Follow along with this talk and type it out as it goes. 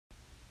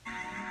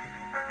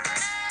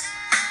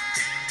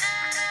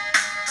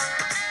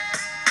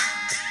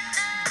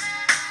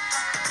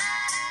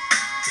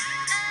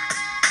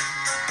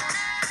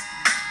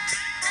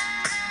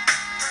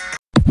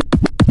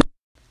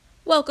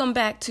Welcome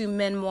back to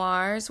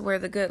Memoirs, where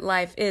the good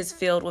life is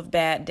filled with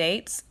bad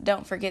dates.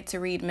 Don't forget to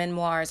read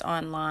Memoirs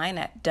online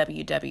at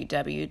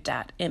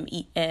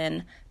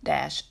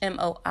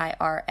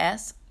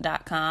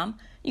www.men-moirs.com.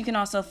 You can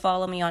also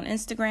follow me on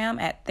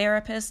Instagram at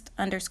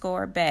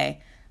therapist_bay_.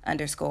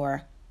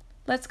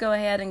 Let's go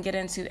ahead and get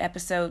into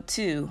episode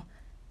 2,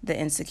 The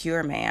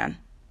Insecure Man.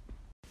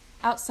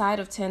 Outside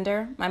of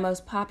Tinder, my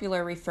most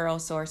popular referral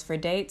source for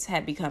dates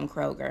had become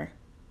Kroger.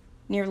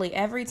 Nearly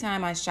every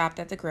time I shopped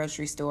at the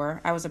grocery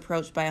store, I was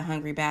approached by a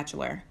hungry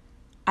bachelor.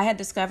 I had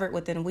discovered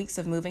within weeks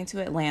of moving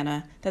to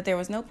Atlanta that there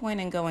was no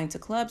point in going to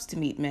clubs to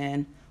meet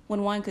men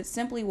when one could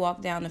simply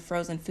walk down the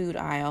frozen food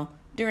aisle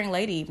during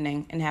late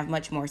evening and have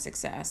much more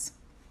success.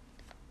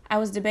 I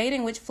was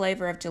debating which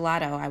flavor of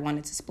gelato I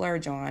wanted to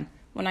splurge on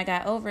when I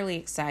got overly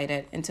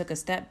excited and took a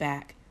step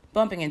back,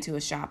 bumping into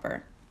a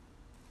shopper.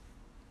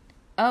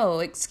 "Oh,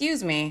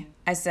 excuse me,"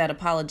 I said,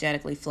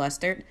 apologetically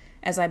flustered,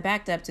 as I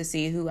backed up to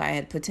see who I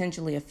had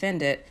potentially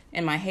offended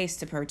in my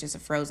haste to purchase a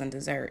frozen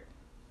dessert.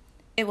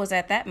 It was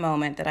at that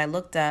moment that I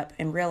looked up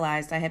and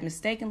realized I had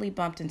mistakenly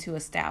bumped into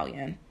a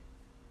stallion.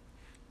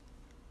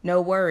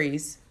 "No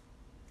worries,"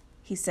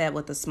 he said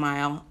with a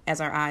smile as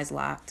our eyes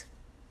locked.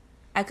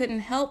 I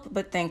couldn't help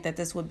but think that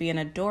this would be an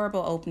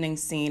adorable opening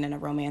scene in a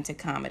romantic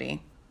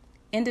comedy.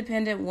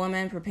 Independent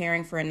woman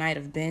preparing for a night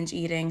of binge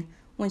eating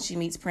when she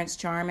meets Prince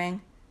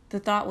Charming. The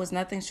thought was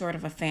nothing short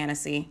of a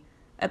fantasy,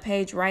 a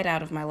page right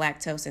out of my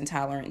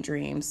lactose-intolerant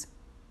dreams.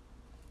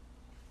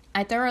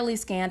 I thoroughly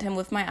scanned him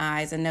with my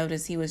eyes and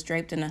noticed he was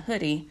draped in a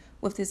hoodie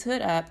with his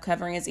hood up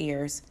covering his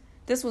ears.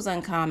 This was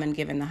uncommon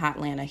given the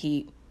Hotlanta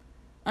heat.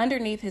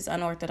 Underneath his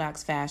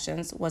unorthodox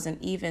fashions was an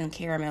even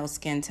caramel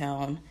skin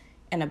tone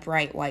and a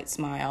bright white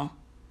smile.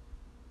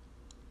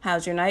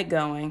 "How's your night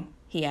going?"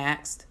 he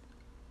asked.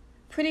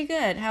 "Pretty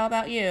good. How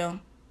about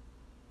you?"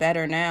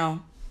 "Better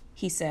now,"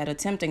 he said,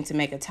 attempting to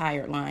make a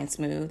tired line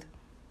smooth.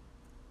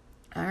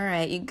 "All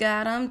right, you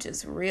got 'em.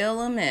 Just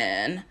reel 'em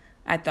in,"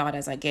 I thought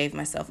as I gave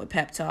myself a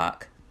pep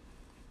talk.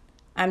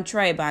 "I'm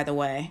Trey, by the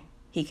way,"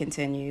 he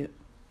continued.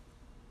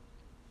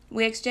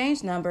 We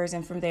exchanged numbers,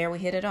 and from there we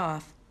hit it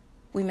off.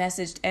 We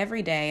messaged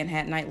every day and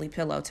had nightly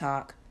pillow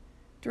talk.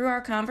 Through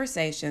our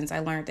conversations, I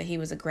learned that he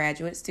was a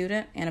graduate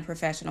student and a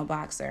professional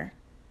boxer.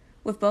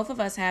 With both of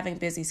us having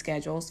busy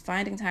schedules,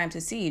 finding time to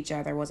see each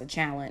other was a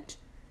challenge.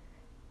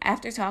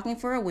 After talking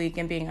for a week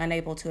and being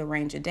unable to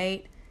arrange a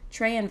date,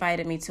 Trey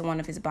invited me to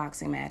one of his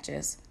boxing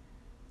matches.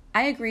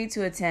 I agreed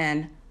to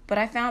attend, but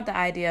I found the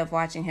idea of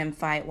watching him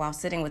fight while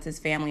sitting with his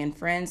family and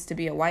friends to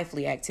be a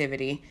wifely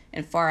activity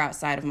and far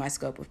outside of my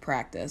scope of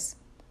practice.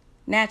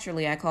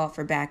 Naturally, I called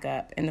for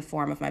backup in the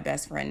form of my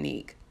best friend,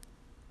 Neek.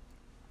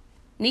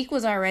 Neek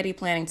was already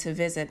planning to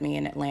visit me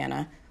in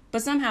Atlanta,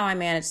 but somehow I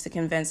managed to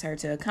convince her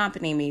to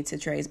accompany me to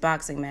Trey's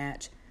boxing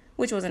match,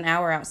 which was an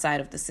hour outside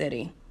of the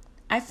city.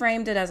 I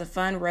framed it as a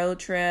fun road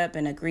trip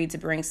and agreed to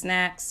bring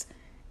snacks.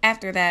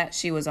 After that,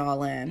 she was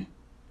all in.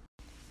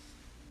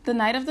 The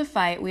night of the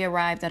fight, we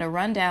arrived at a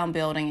rundown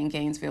building in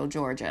Gainesville,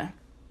 Georgia.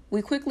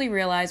 We quickly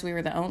realized we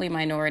were the only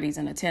minorities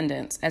in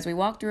attendance as we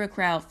walked through a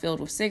crowd filled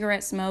with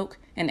cigarette smoke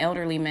and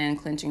elderly men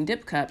clenching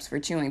dip cups for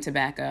chewing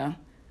tobacco.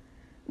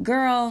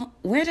 "Girl,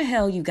 where the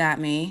hell you got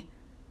me?"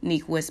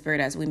 Neek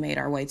whispered as we made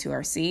our way to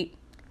our seat.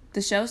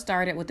 The show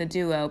started with the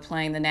duo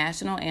playing the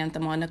national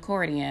anthem on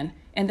accordion,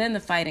 and then the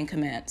fighting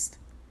commenced.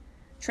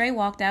 Trey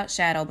walked out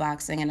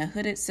shadowboxing in a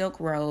hooded silk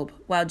robe,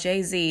 while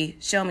Jay-Z,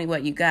 "Show Me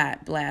What You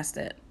Got,"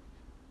 blasted.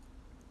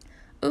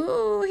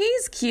 "Ooh,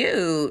 he's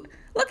cute.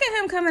 Look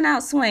at him coming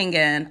out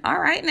swinging. All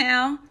right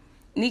now."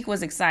 Neek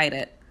was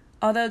excited.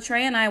 Although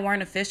Trey and I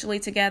weren't officially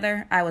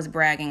together, I was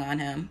bragging on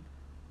him.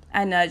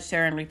 I nudged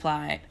her and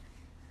replied,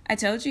 "I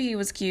told you he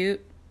was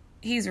cute.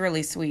 He's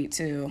really sweet,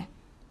 too."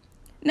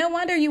 "No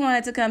wonder you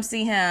wanted to come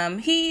see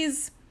him.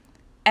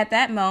 At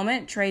that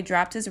moment, Trey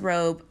dropped his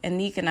robe, and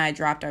Neek and I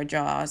dropped our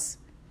jaws.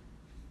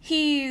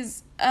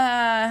 Neek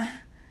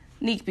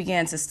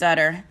began to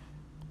stutter.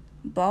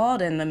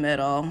 "Bald in the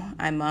middle,"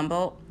 I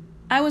mumbled.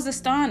 I was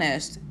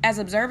astonished. As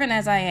observant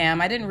as I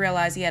am, I didn't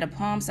realize he had a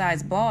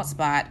palm-sized bald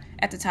spot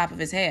at the top of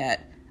his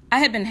head. I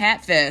had been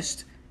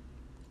hatfished.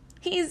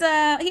 He's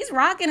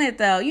rocking it,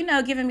 though.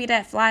 Giving me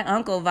that fly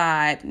uncle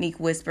vibe," Neek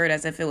whispered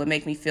as if it would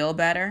make me feel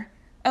better.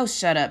 "Oh,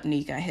 shut up,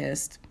 Neek," I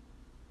hissed.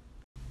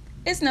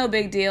 "It's no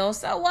big deal.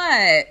 So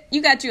what?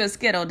 You got you a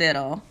skittle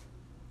diddle."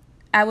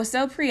 I was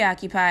so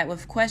preoccupied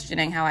with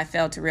questioning how I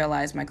failed to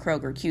realize my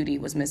Kroger cutie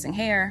was missing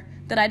hair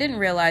that I didn't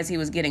realize he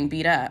was getting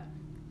beat up.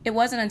 It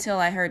wasn't until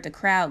I heard the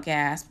crowd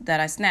gasp that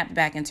I snapped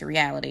back into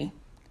reality.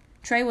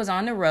 Trey was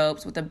on the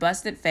ropes with a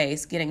busted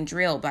face getting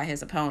drilled by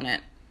his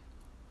opponent.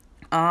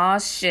 "Aw,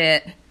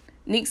 shit."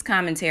 Neek's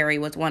commentary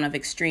was one of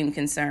extreme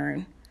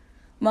concern.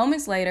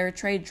 Moments later,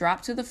 Trey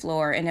dropped to the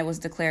floor and it was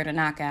declared a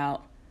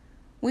knockout.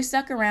 We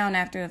stuck around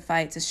after the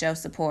fight to show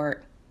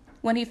support.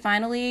 When he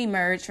finally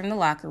emerged from the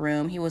locker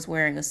room, he was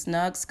wearing a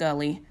snug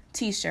Scully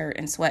t-shirt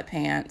and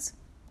sweatpants.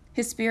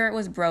 His spirit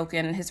was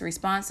broken, and his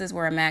responses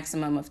were a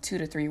maximum of 2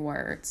 to 3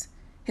 words.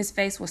 His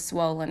face was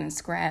swollen and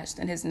scratched,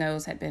 and his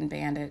nose had been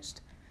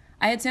bandaged.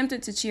 I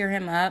attempted to cheer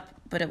him up,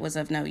 but it was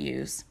of no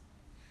use.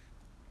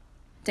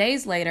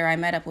 Days later, I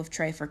met up with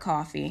Trey for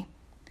coffee.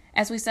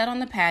 As we sat on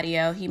the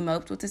patio, he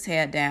moped with his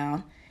head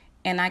down,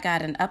 and I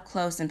got an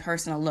up-close and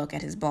personal look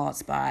at his bald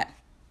spot.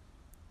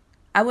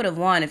 "I would have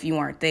won if you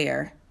weren't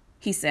there,"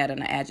 he said in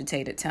an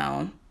agitated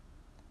tone.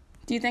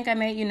 "Do you think I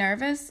made you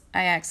nervous?"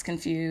 I asked,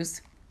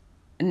 confused.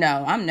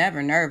 "No, I'm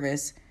never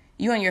nervous.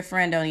 You and your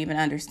friend don't even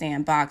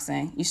understand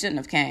boxing. You shouldn't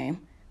have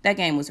came. That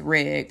game was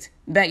rigged.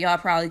 Bet y'all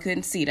probably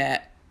couldn't see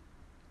that."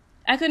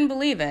 I couldn't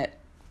believe it.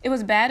 It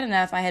was bad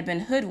enough I had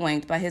been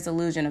hoodwinked by his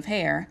illusion of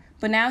hair,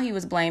 but now he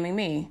was blaming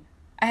me.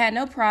 I had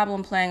no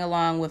problem playing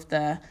along with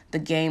the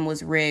game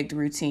was rigged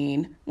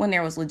routine when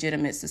there was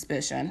legitimate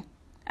suspicion.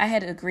 I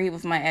had agreed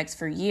with my ex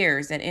for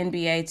years that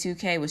NBA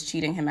 2K was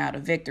cheating him out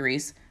of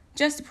victories,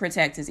 just to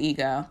protect his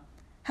ego.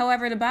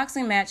 However, the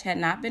boxing match had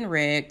not been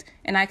rigged,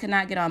 and I could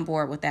not get on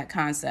board with that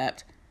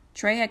concept.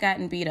 Trey had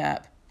gotten beat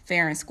up,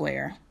 fair and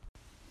square.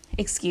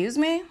 "Excuse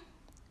me?"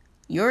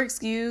 "You're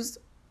excused.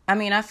 I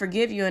mean, I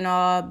forgive you and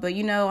all, but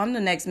I'm the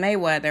next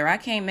Mayweather. I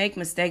can't make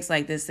mistakes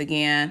like this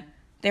again."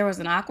 There was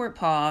an awkward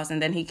pause,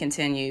 and then he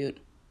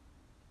continued.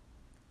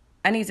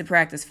 "I need to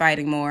practice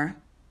fighting more.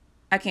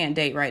 I can't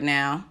date right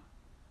now."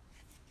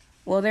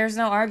 "Well, there's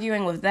no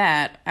arguing with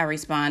that," I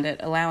responded,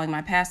 allowing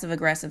my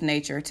passive-aggressive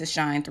nature to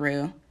shine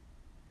through.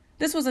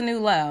 This was a new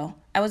low.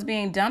 I was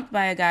being dumped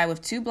by a guy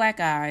with 2 black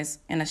eyes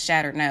and a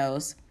shattered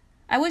nose.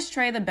 I wished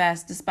Trey the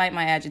best despite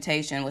my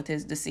agitation with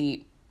his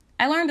deceit.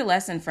 I learned a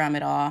lesson from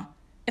it all.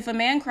 If a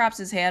man crops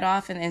his head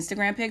off in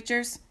Instagram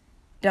pictures,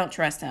 don't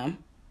trust him.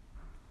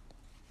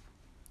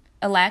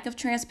 A lack of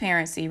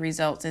transparency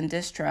results in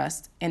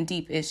distrust and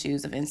deep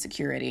issues of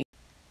insecurity.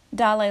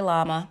 Dalai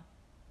Lama.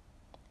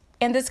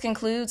 And this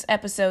concludes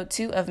episode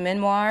 2 of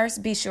Memoirs.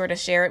 Be sure to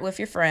share it with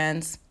your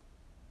friends.